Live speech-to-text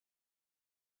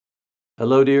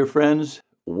Hello, dear friends.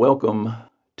 Welcome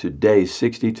to day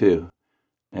 62.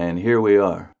 And here we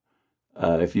are.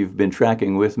 If you've been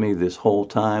tracking with me this whole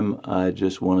time, I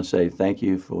just want to say thank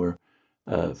you for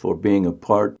being a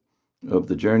part of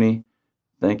the journey.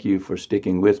 Thank you for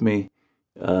sticking with me.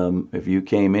 If you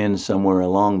came in somewhere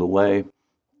along the way,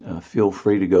 feel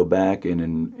free to go back and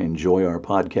enjoy our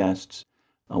podcasts.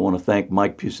 I want to thank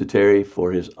Mike Pusateri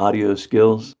for his audio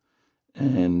skills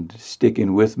and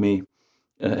sticking with me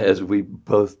as we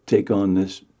both take on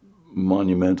this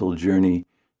monumental journey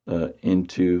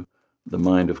into the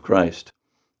mind of Christ.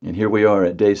 And here we are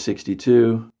at day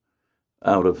 62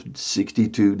 out of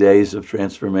 62 days of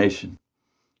transformation.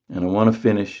 And I want to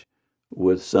finish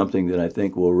with something that I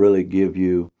think will really give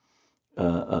you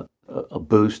a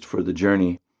boost for the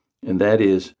journey, and that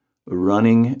is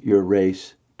running your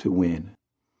race to win.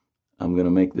 I'm going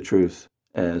to make the truth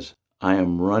as I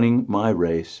am running my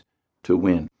race to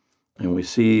win. And we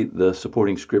see the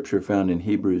supporting scripture found in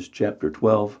Hebrews chapter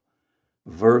 12,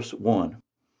 verse 1.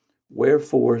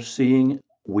 Wherefore, seeing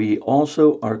we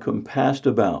also are compassed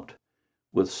about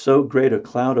with so great a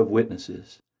cloud of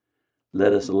witnesses,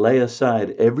 let us lay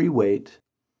aside every weight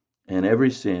and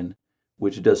every sin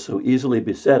which does so easily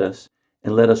beset us,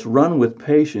 and let us run with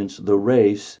patience the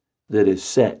race that is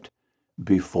set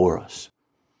before us.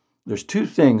 There's two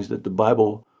things that the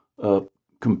Bible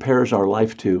compares our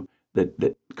life to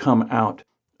that come out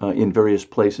in various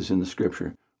places in the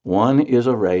scripture. One is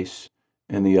a race,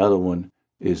 and the other one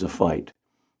is a fight.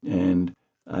 And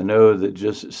I know that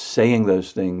just saying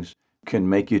those things can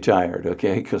make you tired,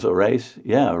 okay? Because a race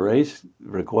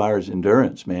requires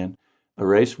endurance, man. A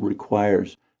race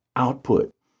requires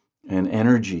output and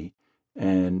energy.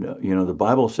 And, the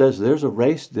Bible says there's a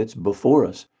race that's before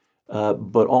us.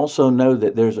 But also know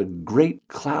that there's a great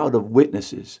cloud of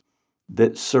witnesses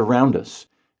that surround us.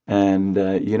 And,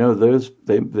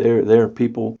 there are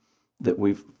people that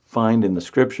we find in the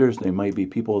scriptures. They may be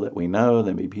people that we know.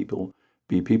 They may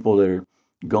be people that are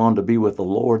gone to be with the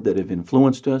Lord that have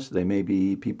influenced us. They may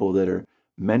be people that are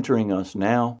mentoring us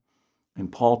now. And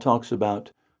Paul talks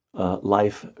about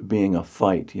life being a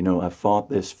fight. I fought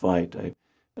this fight.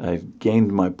 I've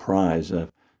gained my prize.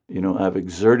 I've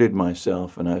exerted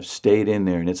myself and I've stayed in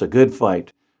there, and it's a good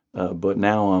fight. But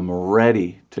now I'm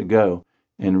ready to go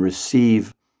and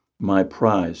receive my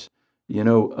prize. In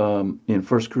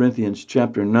 1 Corinthians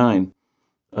chapter 9,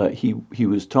 he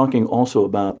was talking also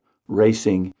about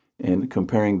racing and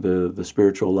comparing the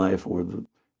spiritual life or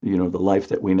the life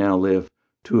that we now live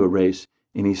to a race.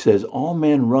 And he says, all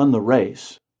men run the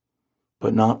race,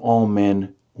 but not all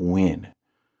men win.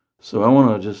 So I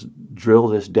want to just drill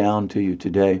this down to you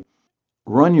today.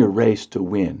 Run your race to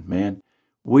win, man.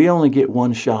 We only get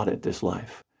one shot at this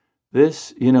life.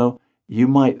 This, you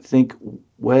might think,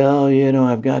 well,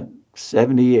 I've got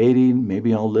 70, 80,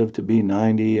 maybe I'll live to be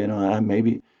 90,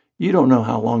 maybe. You don't know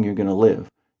how long you're going to live.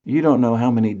 You don't know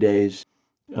how many days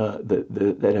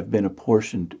that have been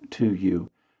apportioned to you.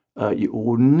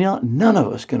 None of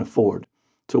us can afford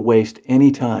to waste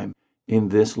any time in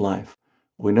this life.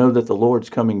 We know that the Lord's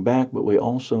coming back, but we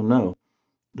also know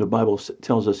the Bible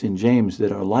tells us in James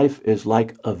that our life is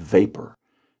like a vapor.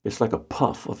 It's like a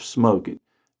puff of smoke. It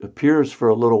appears for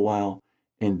a little while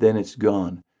and then it's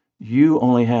gone. You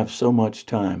only have so much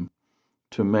time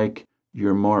to make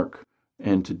your mark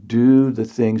and to do the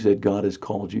things that God has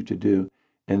called you to do.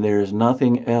 And there is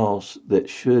nothing else that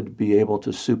should be able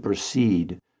to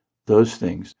supersede those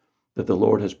things that the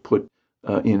Lord has put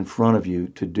in front of you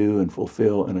to do and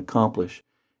fulfill and accomplish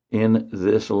in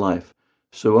this life.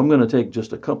 So I'm going to take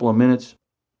just a couple of minutes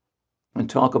and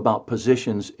talk about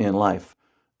positions in life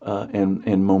and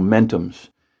momentums.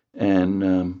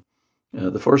 And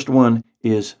the first one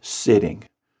is sitting.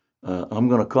 I'm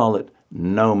going to call it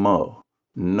no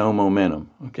momentum,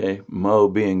 okay? Mo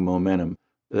being momentum.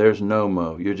 There's no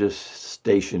mo. You're just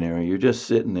stationary. You're just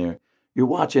sitting there. You're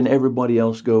watching everybody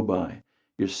else go by.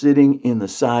 You're sitting in the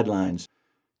sidelines,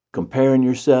 comparing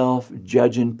yourself,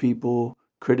 judging people,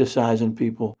 criticizing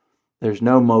people. There's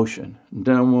no motion,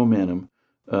 no momentum.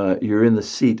 You're in the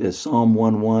seat, as Psalm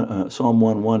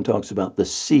 1:1 talks about, the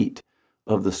seat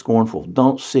of the scornful.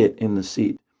 Don't sit in the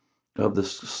seat of the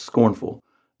scornful.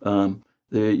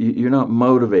 You're not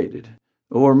motivated.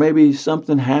 Or maybe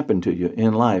something happened to you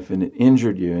in life and it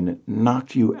injured you and it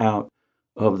knocked you out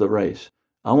of the race.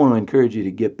 I want to encourage you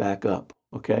to get back up,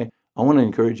 okay? I want to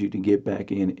encourage you to get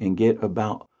back in and get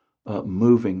about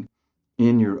moving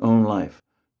in your own life.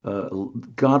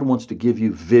 God wants to give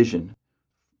you vision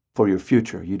for your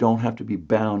future. You don't have to be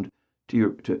bound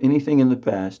to anything in the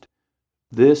past.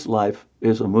 This life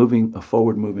is a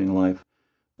forward moving life,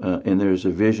 and there's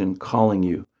a vision calling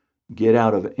you get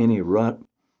out of any rut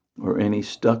or any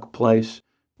stuck place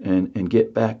and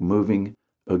get back moving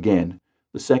again.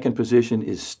 The second position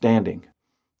is standing.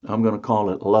 I'm going to call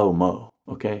it low mo,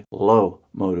 okay? Low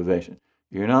motivation.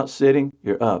 You're not sitting,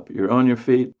 you're up, you're on your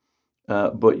feet,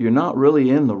 but you're not really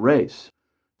in the race.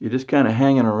 You're just kind of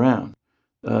hanging around,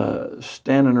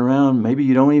 standing around. Maybe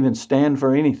you don't even stand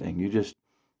for anything. You just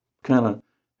kind of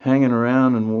hanging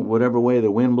around, and whatever way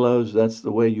the wind blows, that's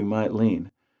the way you might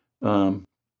lean.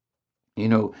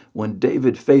 When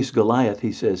David faced Goliath,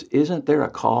 he says, isn't there a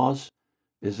cause?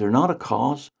 Is there not a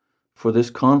cause for this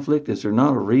conflict? Is there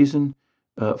not a reason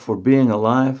for being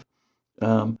alive?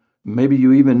 Maybe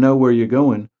you even know where you're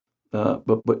going,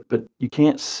 but you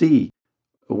can't see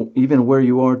even where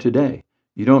you are today.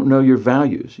 You don't know your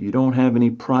values. You don't have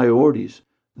any priorities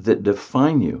that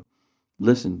define you.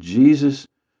 Listen, Jesus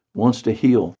wants to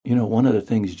heal. One of the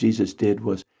things Jesus did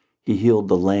was he healed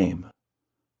the lame.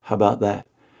 How about that?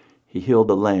 He healed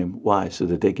the lame. Why? So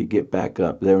that they could get back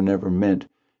up. They were never meant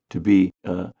to be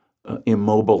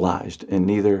immobilized, and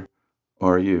neither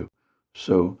are you.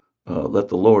 So let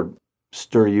the Lord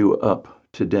stir you up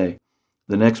today.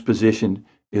 The next position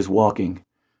is walking.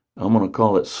 I'm going to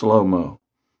call it slow-mo.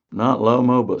 Not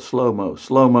low-mo, but slow-mo,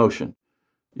 slow motion.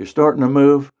 You're starting to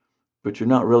move, but you're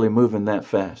not really moving that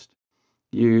fast.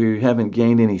 You haven't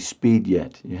gained any speed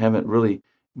yet. You haven't really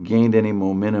gained any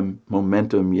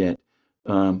momentum yet.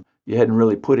 You hadn't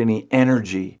really put any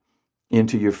energy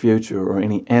into your future or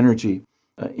any energy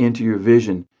into your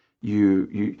vision.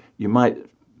 You might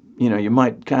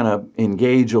kind of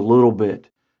engage a little bit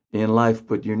in life,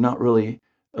 but you're not really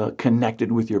connected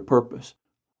with your purpose.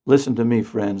 Listen to me,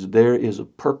 friends. There is a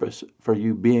purpose for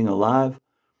you being alive.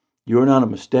 You're not a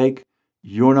mistake.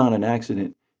 You're not an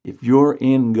accident. If you're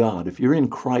in God, if you're in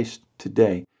Christ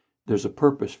today, there's a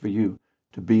purpose for you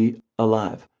to be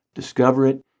alive. Discover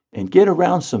it and get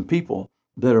around some people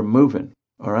that are moving,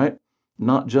 all right?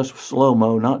 Not just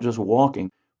slow-mo, not just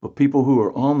walking, but people who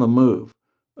are on the move,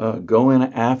 going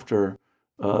after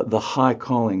the high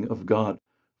calling of God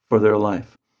for their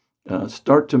life.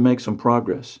 Start to make some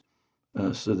progress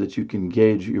so that you can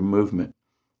gauge your movement.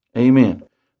 Amen.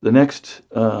 The next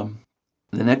thing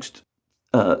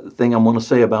I want to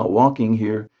say about walking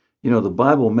here, the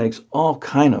Bible makes all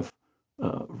kind of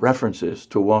references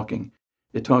to walking.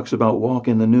 It talks about walk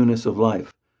in the newness of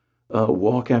life,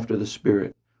 walk after the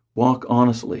Spirit, walk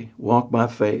honestly, walk by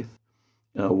faith,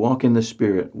 walk in the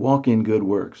Spirit, walk in good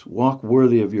works, walk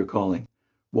worthy of your calling,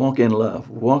 walk in love,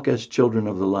 walk as children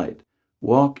of the light,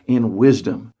 walk in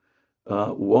wisdom,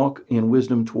 walk in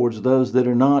wisdom towards those that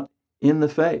are not in the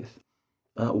faith,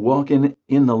 walk in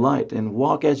the light, and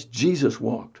walk as Jesus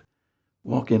walked,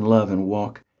 walk in love and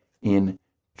walk in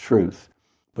truth.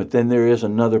 But then there is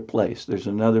another place, there's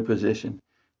another position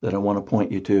that I want to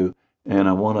point you to, and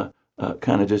I want to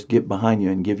kind of just get behind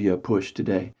you and give you a push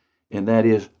today, and that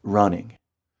is running.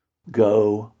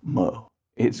 Go Mo.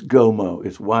 It's go Mo.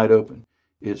 It's wide open.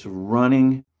 It's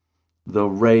running the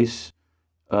race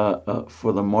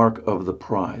for the mark of the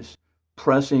prize,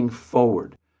 pressing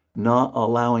forward, not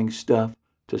allowing stuff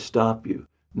to stop you,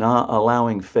 not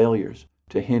allowing failures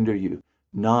to hinder you,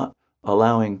 not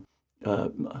allowing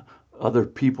other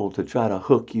people to try to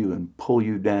hook you and pull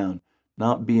you down,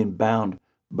 not being bound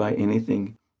by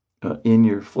anything in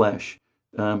your flesh.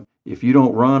 If you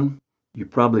don't run, you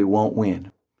probably won't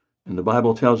win. And the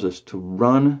Bible tells us to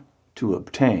run to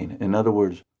obtain. In other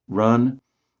words, run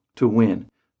to win.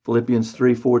 Philippians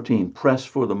 3:14, press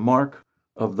for the mark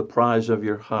of the prize of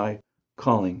your high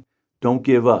calling. Don't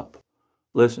give up.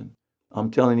 Listen,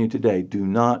 I'm telling you today, do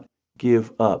not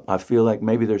give up. I feel like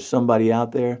maybe there's somebody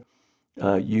out there,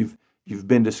 you've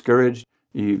been discouraged.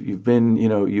 You've been,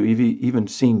 you've even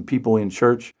seen people in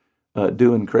church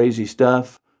doing crazy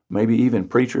stuff, maybe even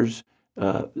preachers,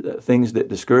 things that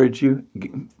discourage you.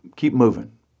 Keep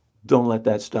moving. Don't let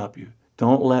that stop you.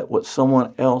 Don't let what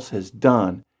someone else has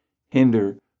done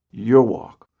hinder your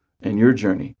walk and your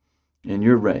journey and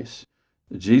your race.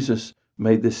 Jesus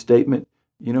made this statement.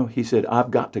 He said,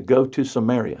 I've got to go to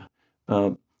Samaria.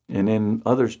 And then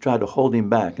others tried to hold him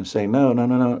back and say,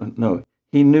 no.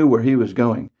 He knew where he was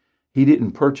going. He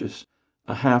didn't purchase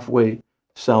a halfway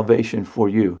salvation for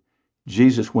you.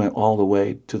 Jesus went all the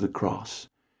way to the cross.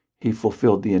 He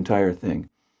fulfilled the entire thing.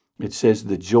 It says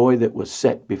the joy that was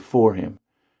set before him,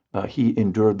 he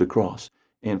endured the cross.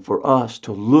 And for us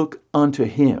to look unto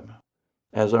him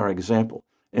as our example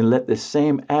and let the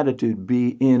same attitude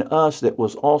be in us that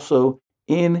was also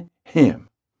in him,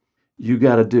 you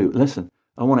got to do. Listen,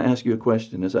 I want to ask you a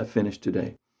question as I finish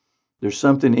today. There's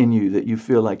something in you that you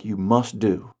feel like you must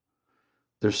do.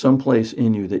 There's some place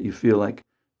in you that you feel like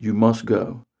you must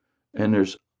go. And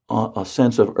there's a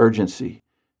sense of urgency.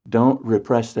 Don't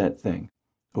repress that thing.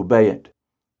 Obey it.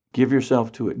 Give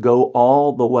yourself to it. Go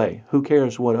all the way. Who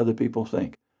cares what other people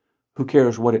think? Who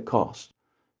cares what it costs?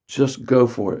 Just go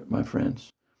for it, my friends.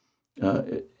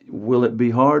 Will it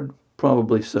be hard?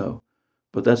 Probably so,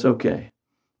 but that's okay.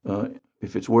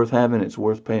 If it's worth having, it's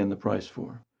worth paying the price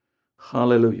for.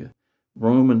 Hallelujah.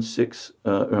 Psalm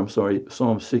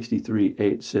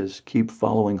 63:8 says, keep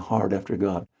following hard after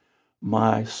God.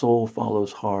 My soul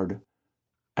follows hard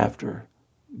after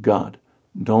God.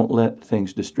 Don't let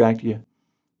things distract you.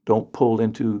 Don't pull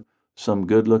into some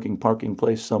good-looking parking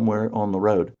place somewhere on the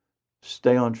road.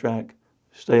 Stay on track.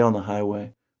 Stay on the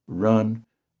highway. Run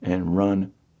and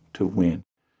run to win.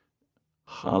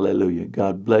 Hallelujah.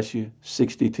 God bless you.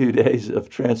 62 days of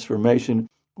transformation.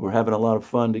 We're having a lot of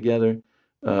fun together.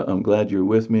 I'm glad you're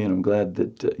with me, and I'm glad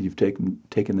that you've taken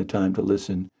the time to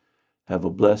listen. Have a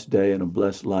blessed day and a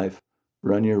blessed life.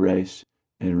 Run your race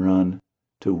and run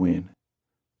to win.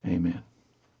 Amen.